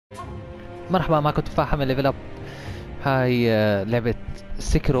مرحبا، معكم تفاحة من ليفل اب. هاي لعبة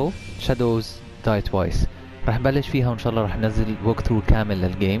سيكرو شادوز داي توايس. راح نبلش فيها وان شاء الله راح ننزل ووك ثرو كامل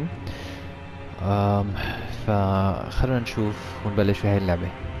للجيم. أم فخلونا نشوف ونبلش في هاي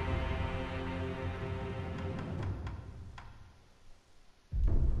اللعبة.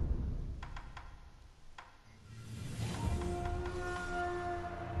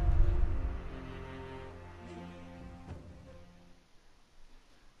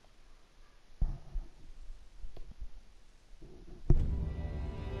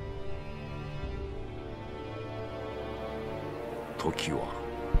時は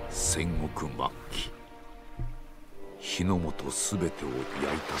戦国末期、日の本すべてを焼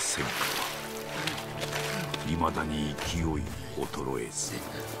いた戦火はいまだに勢い衰えず、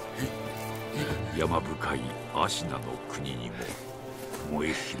山深い芦名の国にも燃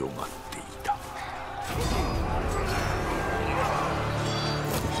え広がっていた。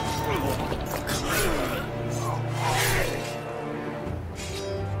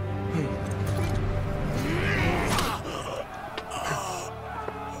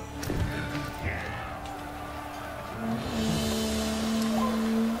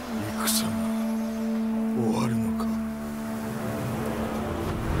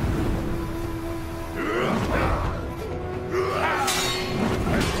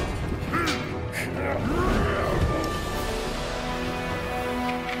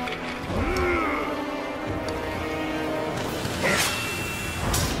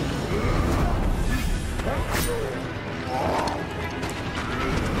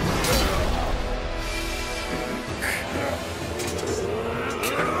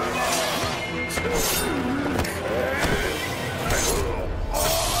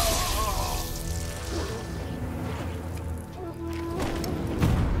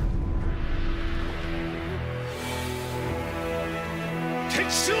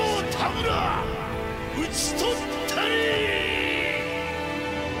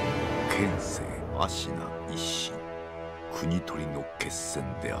県政芦名一心、国取りの決戦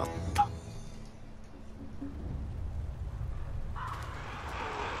であった。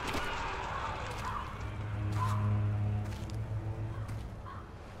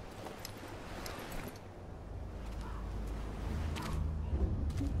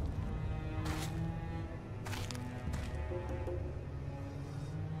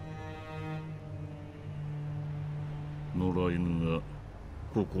野良犬が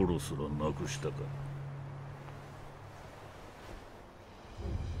心すらなくしたか。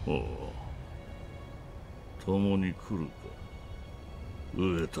ああ、共に来るか、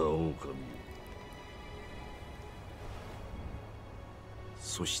飢えた狼。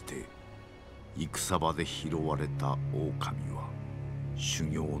そして戦場で拾われた狼は修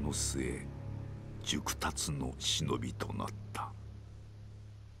行の末熟達の忍びとなった。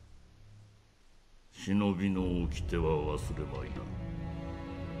忍びの掟は忘れまいな。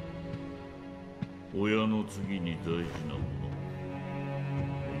親の次に大事なもの、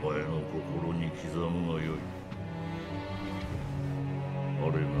お前の心に刻むがよい。あ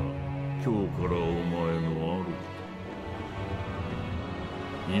れが今日からお前の主だ。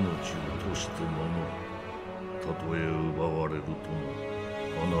命を賭して守る。たとえ奪われるとも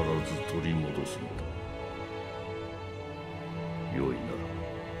必ず取り戻すのだ。よいな、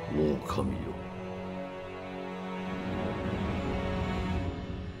狼よ。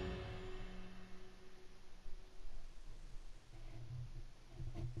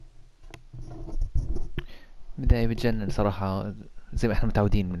بداية بتجنن صراحة، زي ما احنا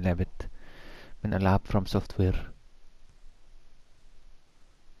متعودين من من ألعاب فروم سوفت وير.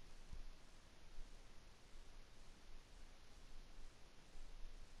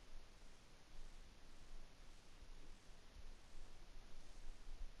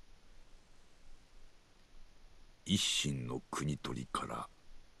一心の国取りから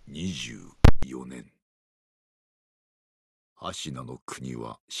24年、芦名の国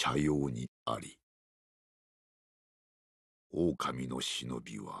は斜陽にあり、狼の忍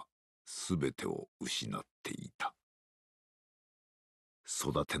びはすべてを失っていた。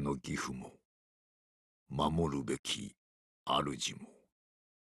育ての義父も守るべき主も。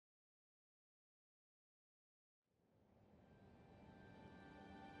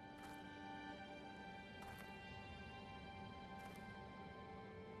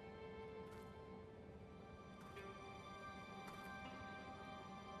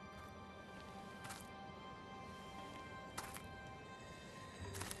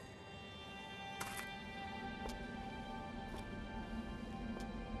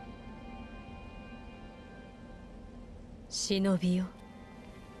忍びよ、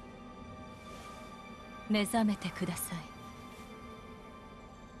目覚めてください。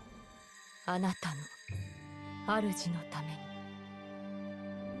あなたの主のために。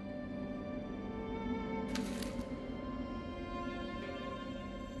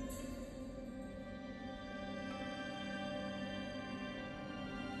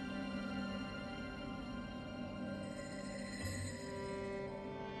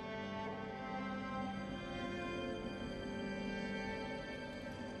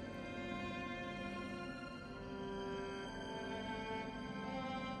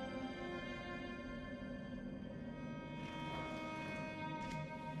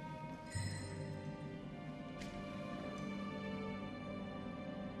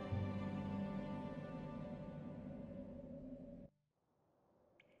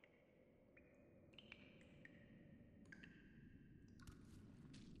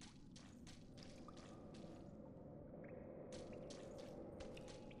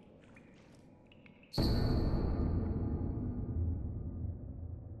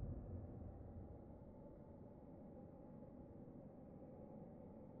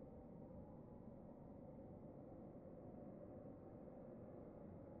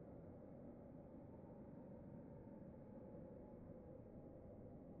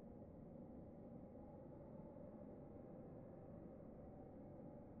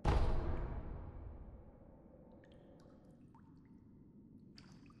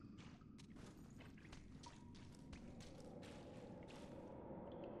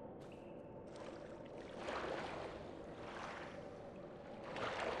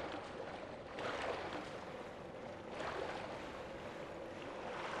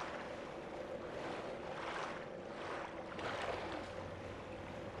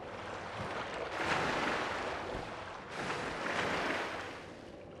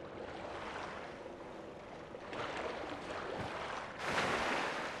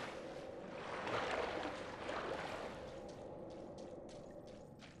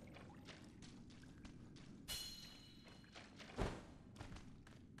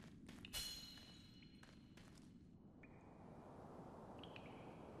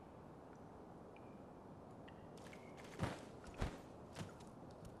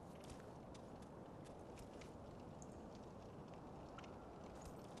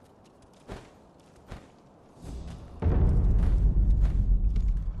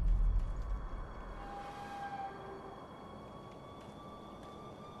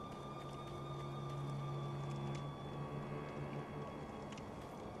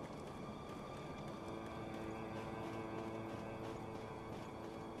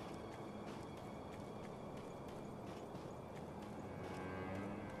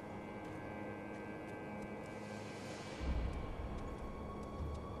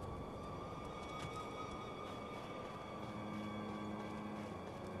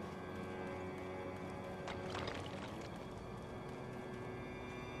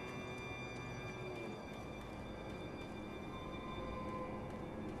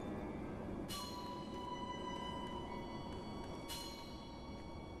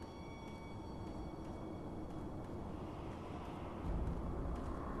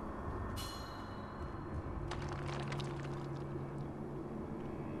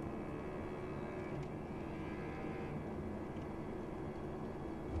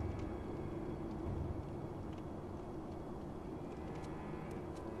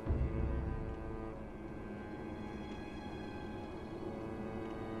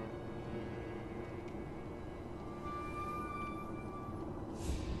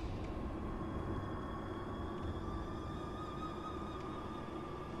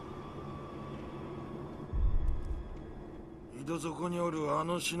井戸底におるあ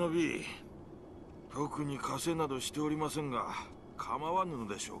の忍び、特に枷などしておりませんが構わぬの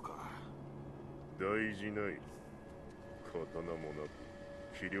でしょうか。大事ない。刀もな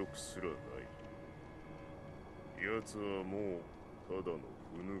く気力すらない。奴はもうただの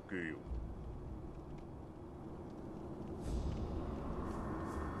ふぬけよ。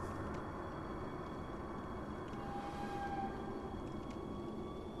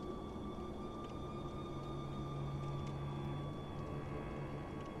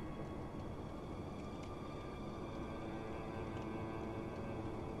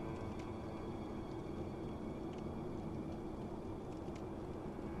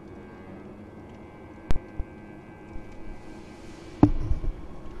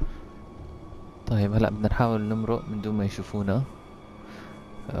طيب هلا بدنا نحاول نمرق من دون ما يشوفونا.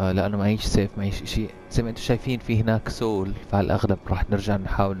 لانه معيش سيف معيش اشي، زي ما انتم شايفين في هناك سول، فعلى الاغلب راح نرجع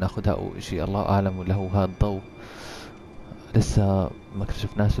نحاول ناخدها او اشي، الله اعلم ولا هو هذا الضوء لسه ما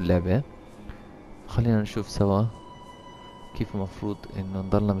اكتشفناش اللعبة. خلينا نشوف سوا كيف المفروض انه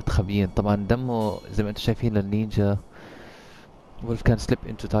نضلنا متخبيين. طبعا دمه زي ما انتم شايفين للنينجا Wolf can slip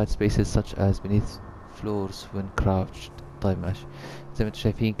into tight spaces such as beneath floors when crouched. طيب ماشي. زي ما انتم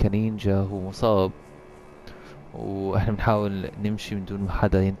شايفين كنينجا هو مصاب، واحنا بنحاول نمشي من دون ما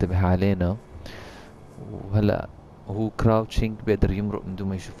حدا ينتبه علينا، وهلا وهو كراوتشنج بيقدر يمرق من دون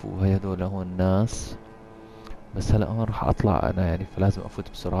ما يشوفوه. هي هذول هون الناس، بس هلا هون راح اطلع انا يعني، فلازم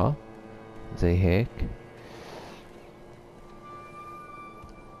افوت بسرعة زي هيك.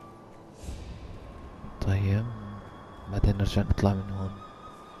 طيب بعدين نرجع نطلع من هون.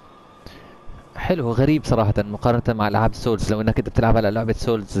 حلو، غريب صراحة مقارنة مع ألعاب سولز. لو انك انت بتلعب على لعبة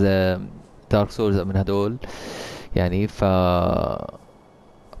سولز، دارك سولز من هدول يعني، ف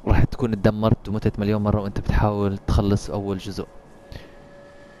راح تكون اتدمرت ومتت مليون مرة وانت بتحاول تخلص اول جزء.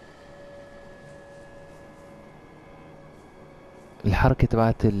 الحركة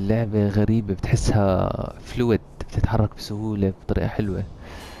تبعت اللعبة غريبة، بتحسها فلويد، بتتحرك بسهولة بطريقة حلوة.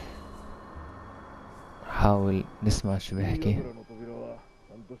 حاول نسمع شو بيحكي.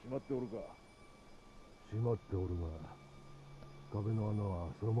 閉まっておるが、壁の穴は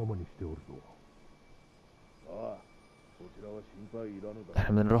そのままにしておるぞ。ああ、そちらは心配いらぬだ。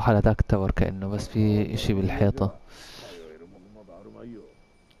 احنا بنروح على داك تاور كأنه بس في اشي بالحيطة.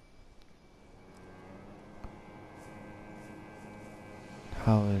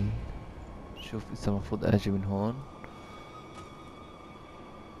 حاول شوف اذا المفروض اجي من هون.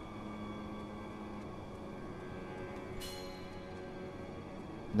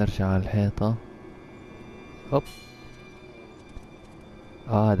 نرجع على الحيطة. هوب.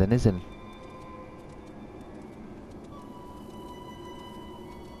 هذا نزل.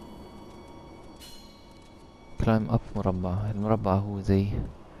 كلايم اب مربع. المربع هو زي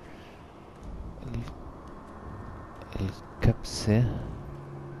الكبسة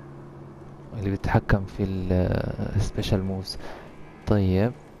اللي بيتحكم في السبيشال موفز.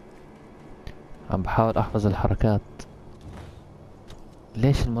 طيب عم بحاول احفظ الحركات.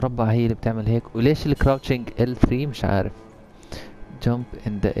 ليش المربع هي اللي بتعمل هيك، وليش الكراوتشنج L3 مش عارف. jump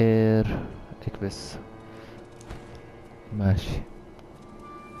in the air. اكبس. ماشي.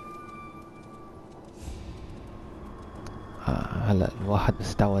 هلا الواحد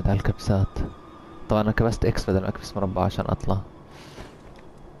بس يتعود على الكبسات. طبعا انا كبست اكس بدل ما اكبس مربع عشان اطلع.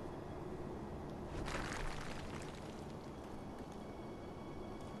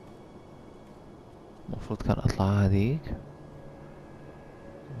 المفروض كان اطلع هذيك.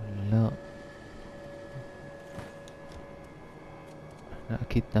 لا احنا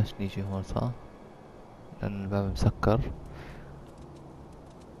اكيد بدناش نيجي هون صح، لان الباب مسكر.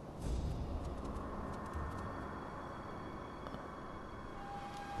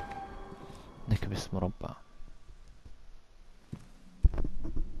 نكبس مربع.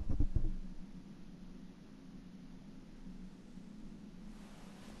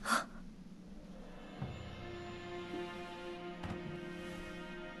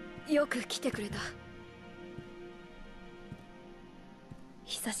よく来てくれた。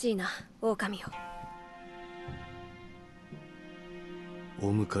久しいな、狼よ。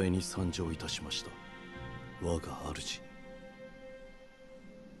お迎えに参上いたしました。我が主。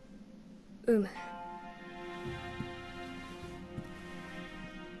うむ。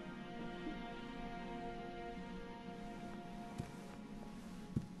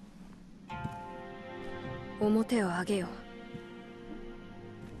表を上げよ。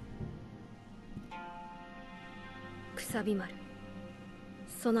くさび丸、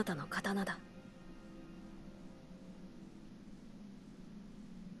そなたの刀だ。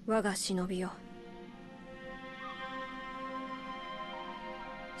我が忍びよ、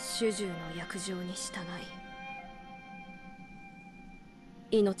主従の約定に従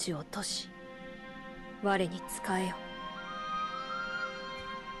い、命を賭し我に仕えよ。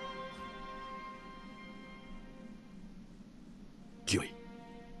御意。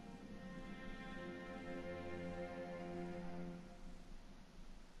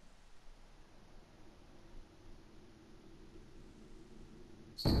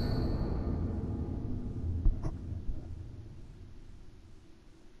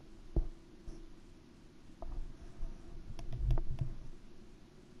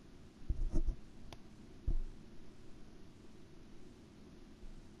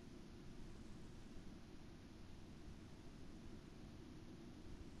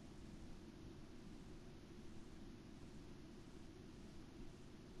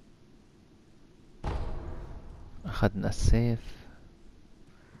اخذنا السيف.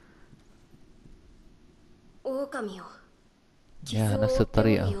 狼よ、 يا نفس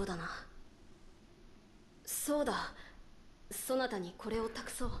الطريقة. ようだな。そうだ、そなたにこれを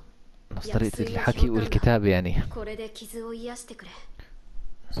託そう。 نفس طريقة الحكي والكتابة يعني. これで傷を癒してくれ。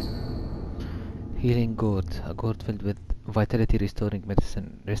healing gourd, a gourd filled with vitality restoring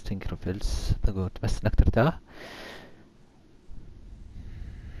medicine, resting refills the gourd. بس انك ترتاح.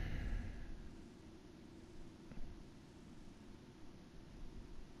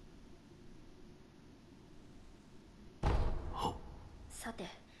さて、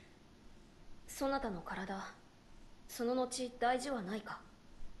そなたの体、その後大事はないか。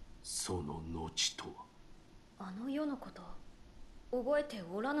その後とは。あの世のこと覚えて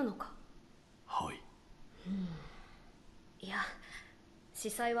おらぬのか。はい。いや、司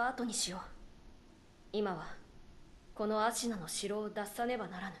祭は後にしよう。今はこのアシナの城を脱さねば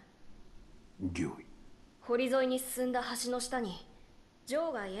ならぬ。御意。堀沿いに進んだ橋の下に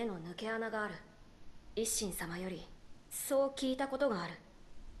場外への抜け穴がある。一心様よりそう聞いたことがある。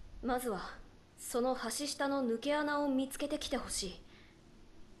まずはその橋下の抜け穴を見つけてきてほしい。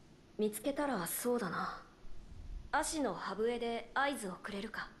見つけたらそうだな、足の歯笛で合図をくれる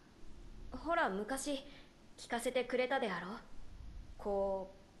か。ほら昔聞かせてくれたであろう。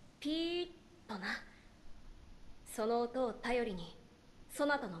こうピーッとな。その音を頼りにそ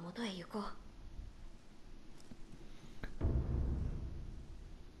なたのもとへ行こう。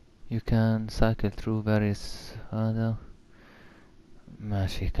You can cycle through various هذا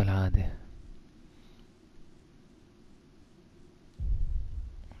ماشي كالعادة.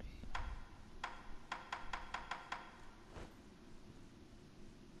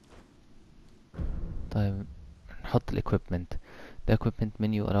 طيب نحط equipment. The equipment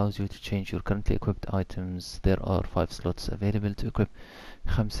menu allows you to change your currently equipped items. There are 5 slots available to equip.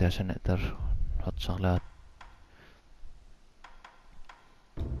 5 عشان نقدر نحط شغلات.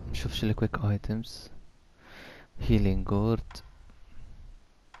 نشوف شو الquick items. healing gourd.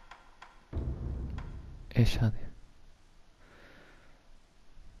 ايش هذه؟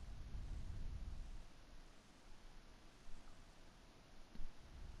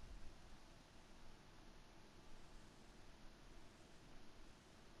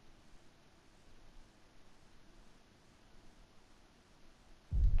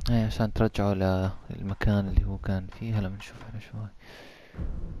 هاي عشان ترجعه للمكان اللي هو كان فيه. هلا بنشوف احنا شو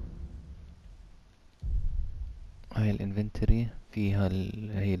هاي الانفنتوري فيها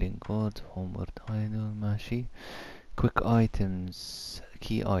الهيلينج جورد، هومورد هايدو ماشي. كويك ايتمز،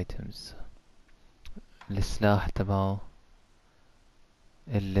 كي ايتمز، السلاح تبعه،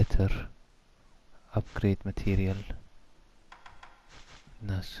 اللتر، ابجريد ماتيريال،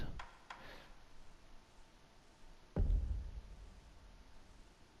 ناس.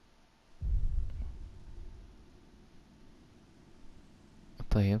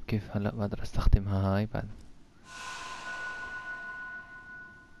 طيب كيف هلا بقدر استخدمها هاي بعد؟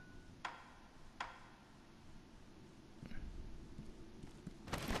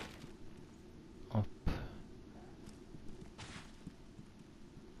 اوب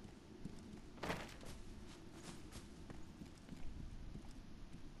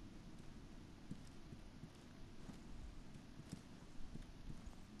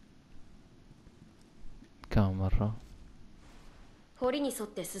كم مرة؟ 堀に沿っ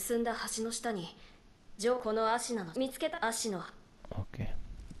て進んだ橋の下にこのアシナの見つけた足の اوكي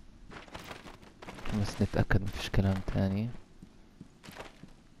بس نتأكد مفيش كلام تاني.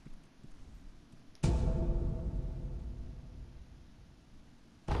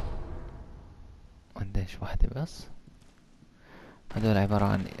 قديش واحدة بس؟ هدول عبارة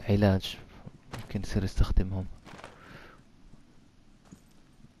عن علاج ممكن يصير يستخدمهم.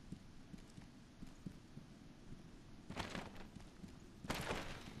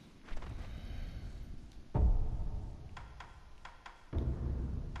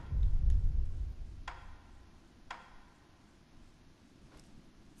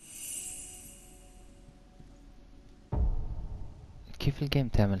 كيف الجيم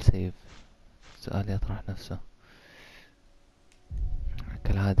تعمل سيف؟ سؤال يطرح نفسه.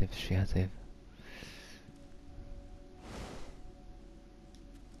 كالعادة فيش فيها سيف.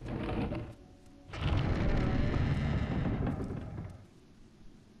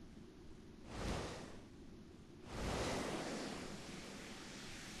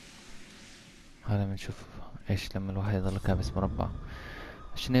 هلا بنشوف ايش لما الواحد يضل كابس مربع.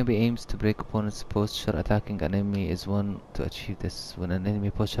 Shinobi aims to break opponent's posture. Attacking an enemy is one to achieve this. When an enemy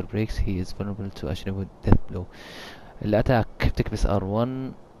posture breaks, he is vulnerable to a Shinobi death blow. الاتاك بتكبس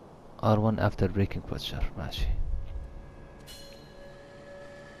R1 after breaking posture. ماشي.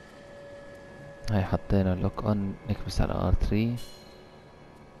 هاي حطينا لوك اون، نكبس على R3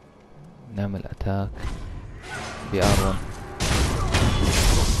 نعمل اتاك ب R1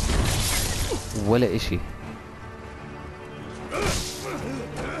 ولا اشي.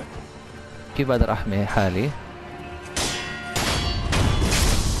 كيف بقدر احمي حالي؟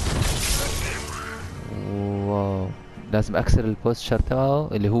 لازم اكسر البوستشر تبعه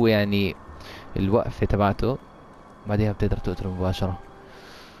اللي هو يعني الوقفة تبعته، بعدها بتقدر تقتله مباشرة.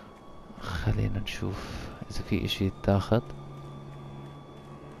 خلينا نشوف اذا في اشي يتاخد.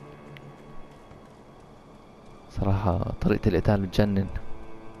 صراحة طريقة القتال بتجنن.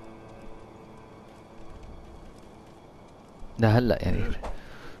 ده هلا يعني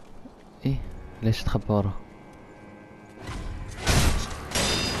ايه ليش تخبى ورا؟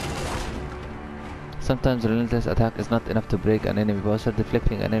 Sometimes relentless attack is not enough to break an enemy posture.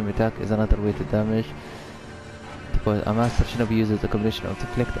 Deflecting an enemy attack is another way to damage. A master shinobi uses a combination of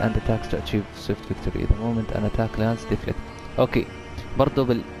deflect and attacks to achieve swift victory. The moment an attack lands, deflect. اوكي برضو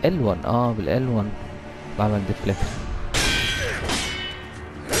بالL1 بالL1 بعمل deflect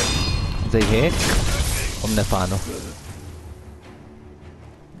زي هيك وبنطعنه.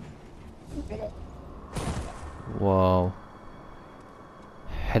 واو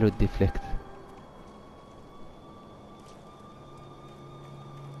حلو الديفليكت.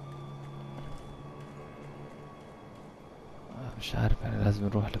 مش عارف يعني لازم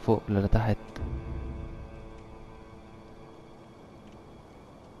نروح لفوق ولا لتحت.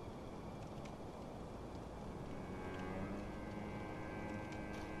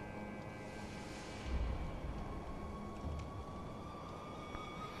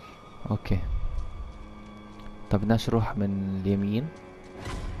 اوكي طب بدناش نروح من اليمين.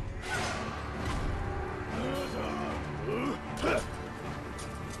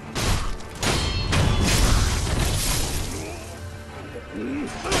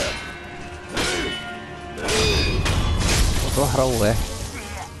 روح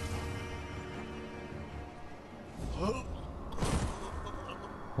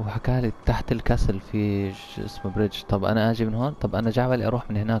وحكالي تحت الكسل في اسمه بريدج. طب انا اجي من هون؟ طب انا جعبالي اروح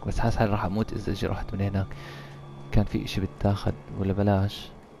من هناك بس حاسس حالي راح اموت اذا اجي رحت من هناك. كان في اشي بتاخد ولا بلاش؟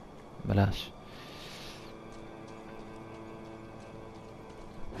 بلاش.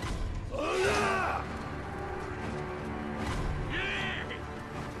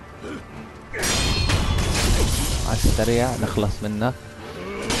 على السريع نخلص منك.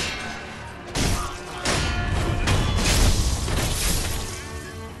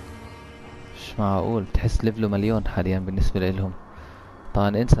 مش معقول تحس ليفله مليون حاليا بالنسبة لإلهم. طبعا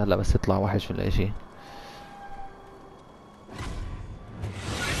انسى هلا بس يطلع وحش ولا اشي.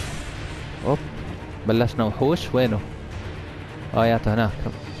 اوب بلشنا وحوش. وينه؟ ياته هناك.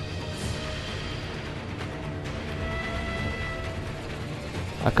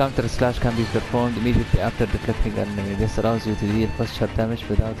 A counter slash can be performed immediately after deflecting an enemy. This allows you to deal posture damage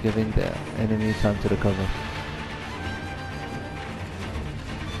without giving the enemy time to recover.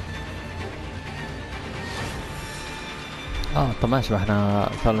 طب ماشي، ما احنا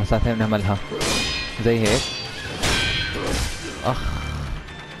صار لنا ساعتين بنعملها زي هيك. اخ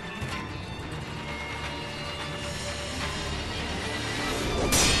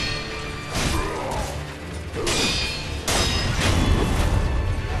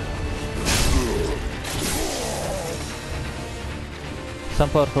Some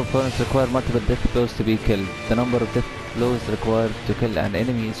powerful opponents require multiple death blows to be killed. The number of death blows required to kill an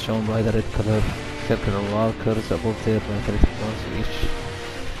enemy is shown by the red color circular markers above their critical points for each.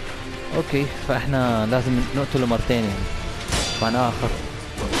 اوكي فاحنا لازم نقتله مرتين يعني. معناه اخر.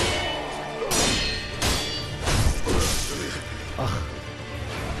 اخ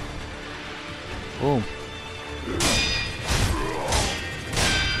قوم.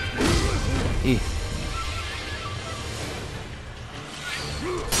 ايه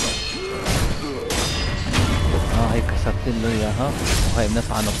هيك كسرت له اياها. وهي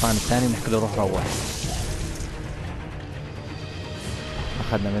بنطلع على النطعن الثاني بنحكي له روح.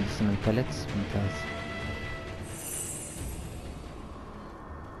 اخذنا ميديسن بيلتس ممتاز.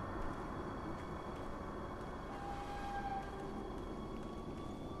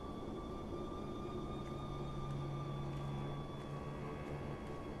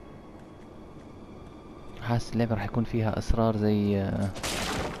 حاسس اللعبة راح يكون فيها اسرار زي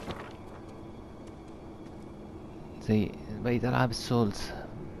بقية العاب السولز،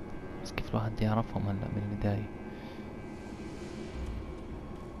 بس كيف الواحد يعرفهم هلا من البداية.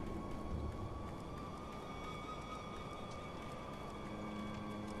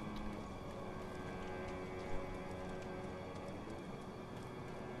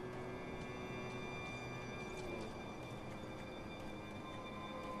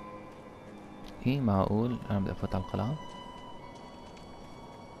 ايه معقول انا بدي افوت على القلعة؟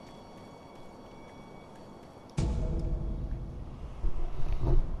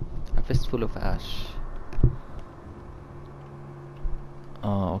 fistful of ash.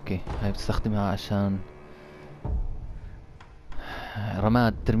 اوكي هاي بتستخدمها عشان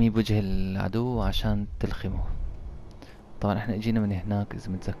رماد ترميه بوجه العدو عشان تلخمه. طبعا احنا اجينا من هناك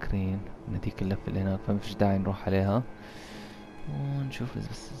اذا متذكرين، من هديك اللفة اللي هناك، فما فيش داعي نروح عليها. ونشوف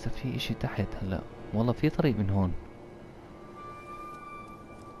اذا في اشي تحت هلا. والله في طريق من هون.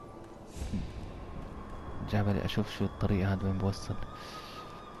 جابلي اشوف شو الطريق هذا وين بوصل.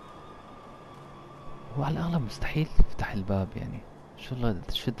 هو على الاغلب مستحيل تفتح الباب يعني. شو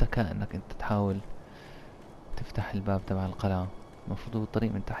الذكاء انك انت تحاول تفتح الباب تبع القلعة. المفروض هو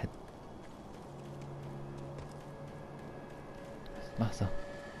الطريق من تحت. لحظة،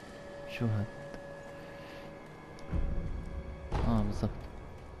 شو هاد؟ بالضبط.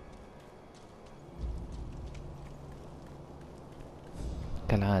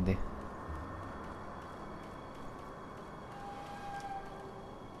 كالعادة.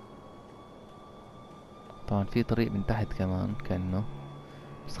 طبعا في طريق من تحت كمان كأنه،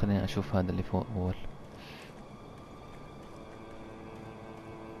 بس خليني اشوف هذا اللي فوق اول.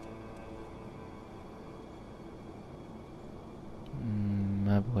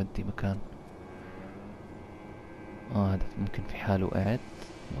 ما بودي مكان. هذا ممكن في حال وقعت.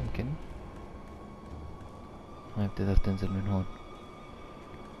 ممكن. هاي بتقدر تنزل من هون.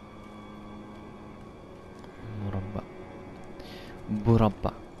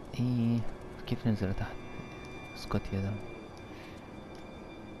 مربع. ايه، كيف ننزل تحت؟ اسكت يا دم.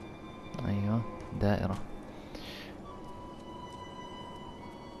 ايوه، دائرة.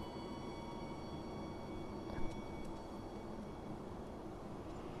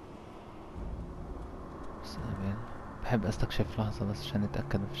 بحب استكشف لحظة بس عشان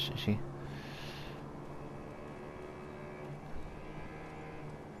اتأكد مفيش اشي.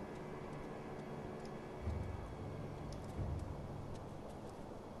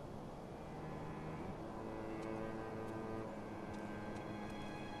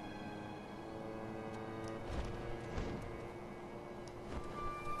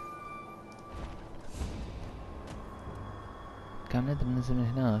 كان نقدر ننزل من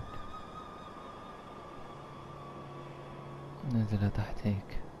هناك. ننزلها تحت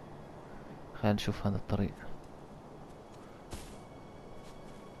هيك. خلينا نشوف هذا الطريق.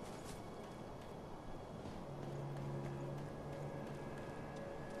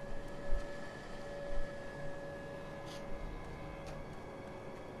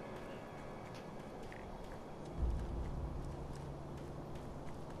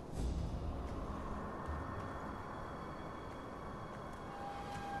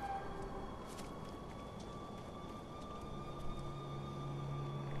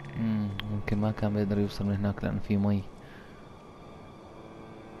 ممكن ما كان بيقدر يوصل من هناك لأنه في مي.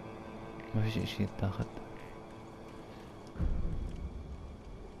 ما فيش اشي يتاخد.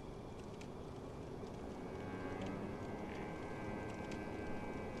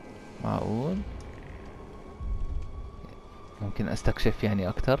 معقول. ممكن استكشف يعني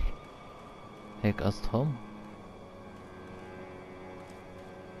اكتر، هيك قصدهم.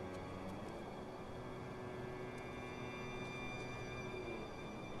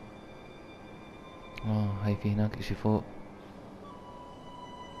 هاي في هناك اشي فوق.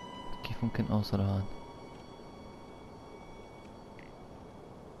 كيف ممكن اوصل هاد؟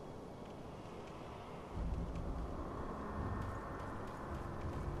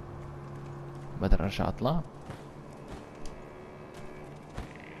 بقدر ارجع اطلع؟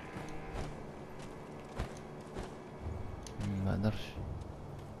 ما اقدرش.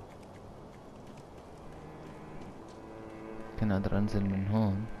 كان اقدر انزل من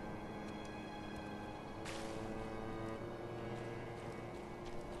هون.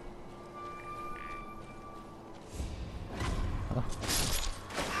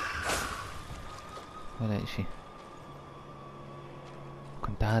 ولا اشي.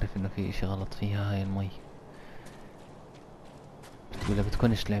 كنت عارف انه في اشي غلط فيها هاي المي. ولا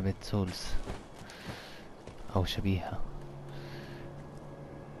بتكونش لعبة سولز او شبيهة.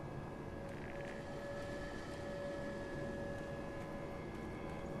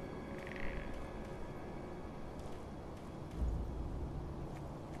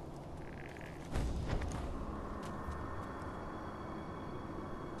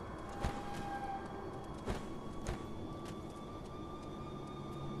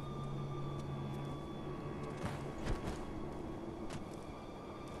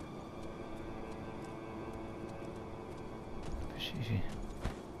 شي.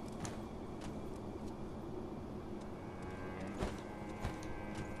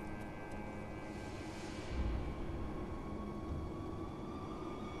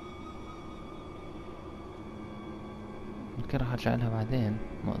 يمكن راح ارجع لها بعدين.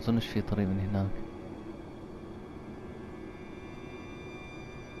 ما اظنش في طريق من هناك.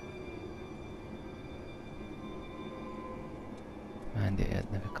 ما عندي اي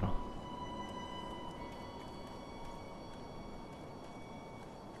ادنى فكرة.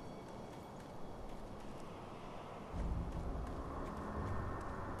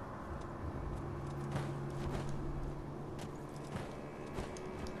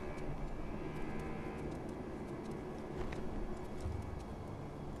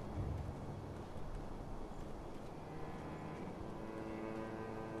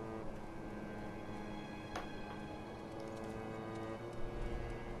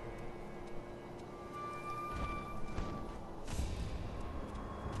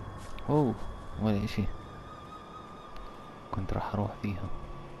 اوه ولا اشي، كنت راح اروح فيها.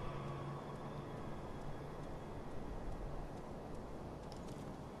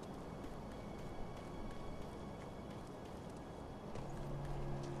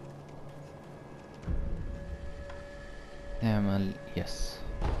 نعمل يس.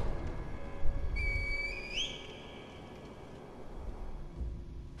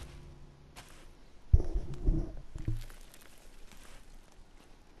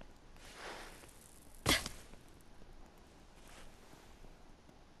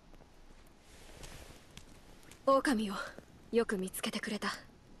狼をよく見つけてくれた。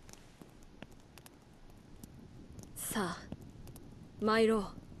さあ参ろう。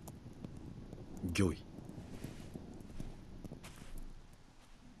御意。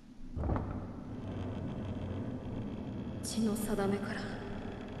血の定めから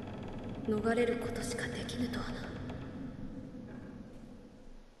逃れることしかできぬとはな。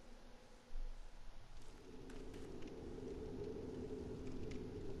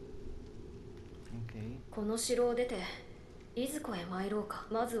この城を出ていずこへ参ろうか。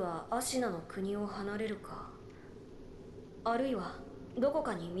まずはアシナの国を離れるか、あるいはどこ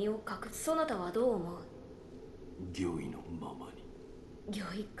かに身を隠す。そなたはどう思う？御意のままに。御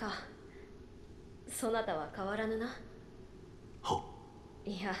意か。そなたは変わらぬな。は。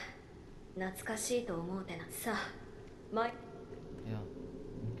いや、懐かしいと思うてな。さあ参。يلا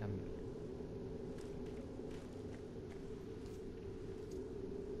نكمل.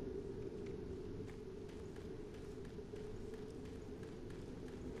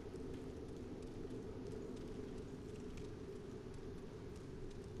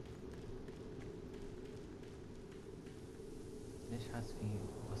 ليش حاسس في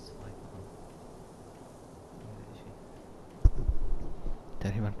بس فايت ولا اشي؟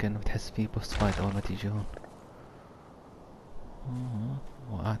 تقريبا كأنه بتحس فيه بوست فايت اول ما تيجي هون.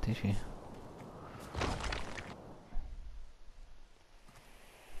 وقعت اشي.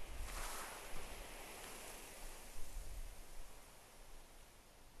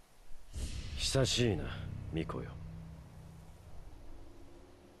 久しいな、巫女よ。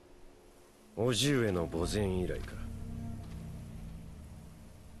叔父上の墓前以来か。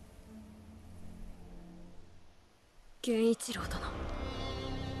源一郎殿、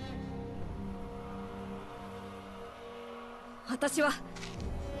私は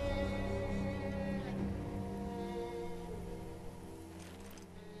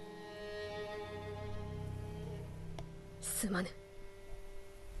すまぬ。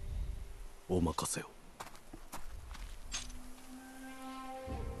お任せを。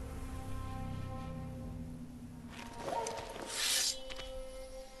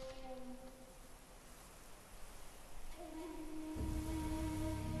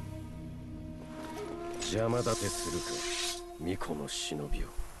邪魔立てするか、巫女の忍びを。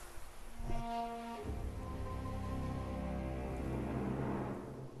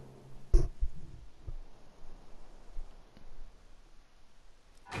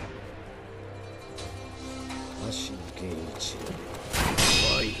足の源一郎。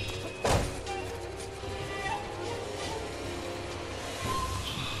はい。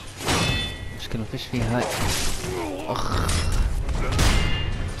مشكلة مفيش فيها هاي. اخ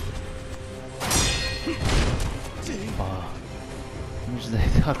مش زي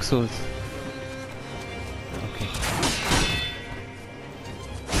دارك سولز. اوكي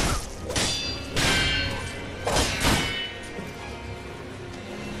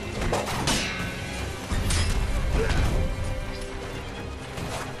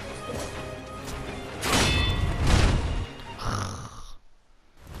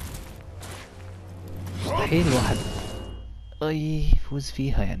مستحيل الواحد يفوز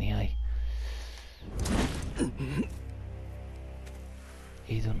فيها يعني. هاي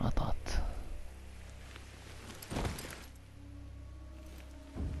ايده انقطعت.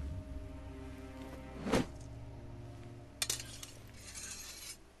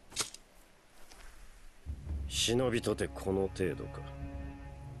忍びとてこの程度か。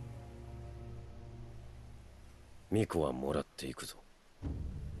巫女はもらっていくぞ。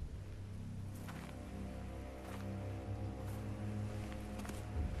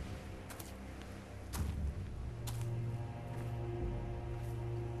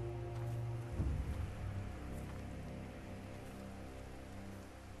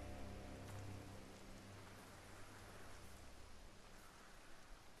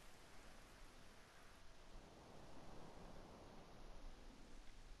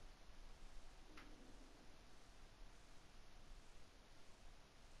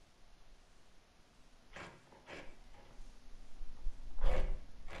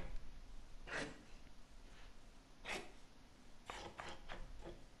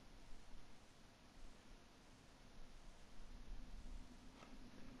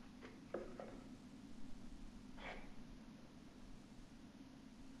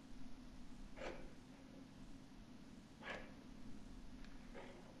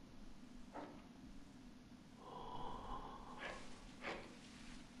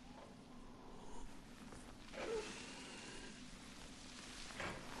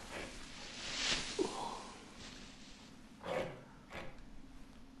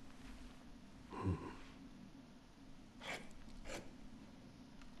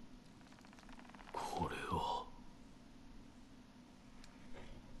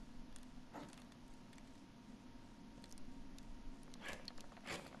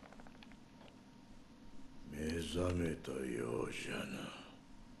覚めたようじゃな。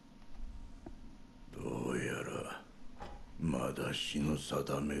どうやらまだ死の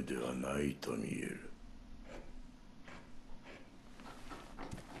定めではないと見える。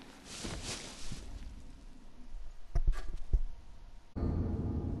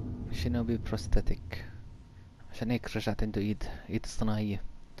شينوبي بروستاتيك، عشان هيك رجعت عنده ايد اصطناعية.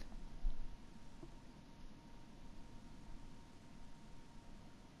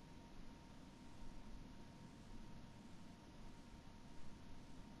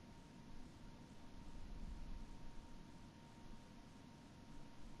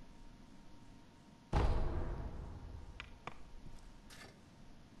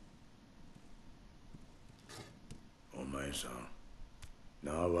お前さん、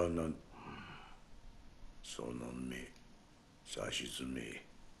名はなんその目、さしずめ、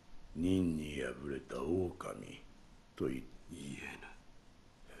任に敗れた狼と言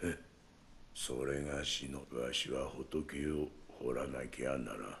えぬ。それがしのわしは仏を掘らなきゃ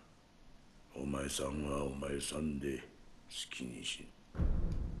なら。お前さんはお前さんで好きにし。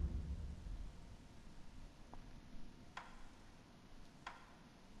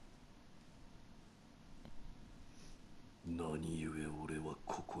何故俺は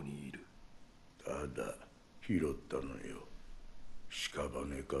ここにいる。ただ拾ったのよ。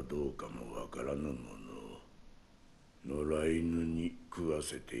屍かどうかもわからぬものを野良犬に食わ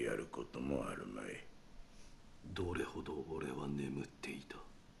せてやることもあるまい。どれほど俺は眠っていた。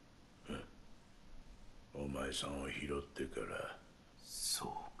お前さんを拾ってから。そう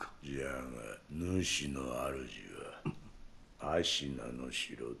か。じゃが主の主はアシナの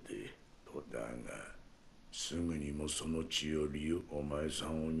城でとだが、すぐにもその血よりお前さ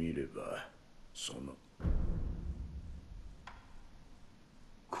んを見ればその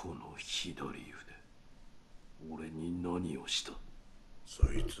この左腕、俺に何をした。そ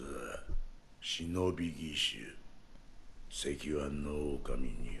いつは忍び義手。石湾の狼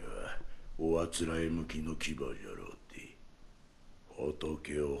にはおあつらえ向きの牙じゃろうて。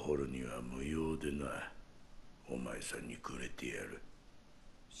仏を掘るには無用でな。お前さんにくれてやる。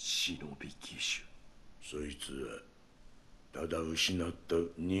忍び義そいつはただ失った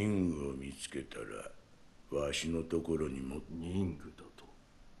人具を見つけたらわしのところにも。人具だと。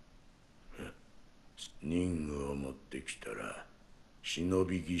人具を持ってきたら忍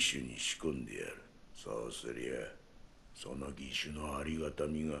び義手に仕込んでやる。そうすりゃその義手のありがた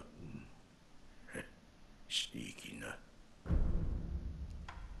みが、していきな。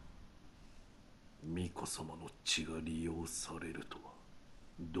巫女様の血が利用されるとは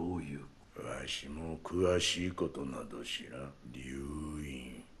どういう。わしも詳しいことなど知らん。流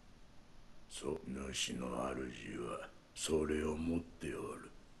院。そう、主の主はそれを持っておる。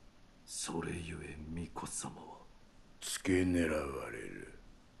それゆえ巫女様は付け狙われる。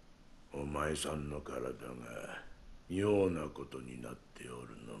お前さんの体が妙なことになってお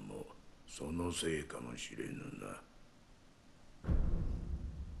るのもそのせいかもしれぬな。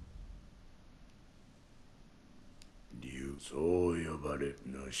そう呼ばれ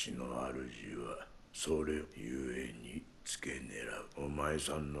主の主はそれゆえに付け狙う。お前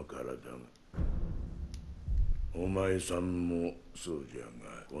さんの体が。お前さんもそうじゃが、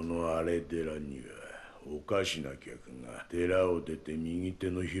この荒れ寺にはおかしな客が寺を出て右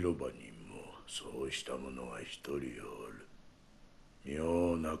手の広場にもそうした者が一人おる。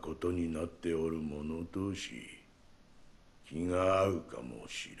妙なことになっておる者同士気が合うかも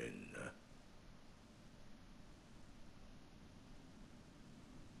しれんな。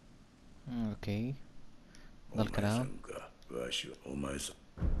اوكي ضل お前さ كلام んか。わしはお前さん。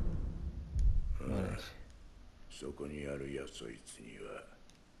معلش そこにあるやそいつには。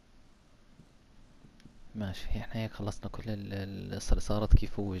 ماشي. احنا هيك خلصنا كل القصة اللي صارت.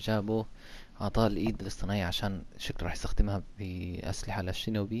 كيف هو جابه اعطاه الايد الاصطناعية عشان شكله راح يستخدمها بأسلحة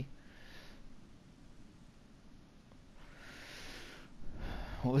للشينوبي.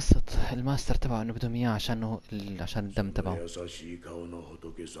 وقصة الماستر تبعه انه بدهم اياه عشان الدم その تبعه. 優しい顔の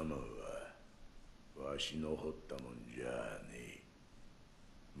仏様はわしの彫ったもんじゃねえ。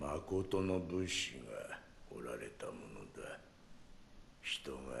まことの仏師が彫られたものだ。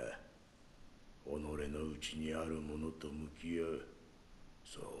人が己の内にあるものと向き合う。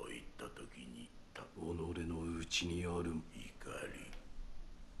そういった時に己の内にある怒り、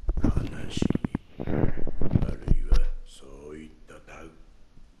悲しみ、あるいはそういった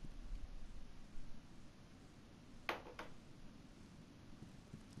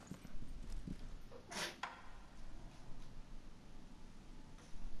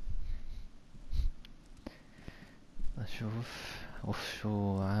اشوف اوف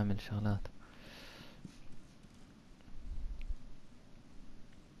شو عامل شغلات.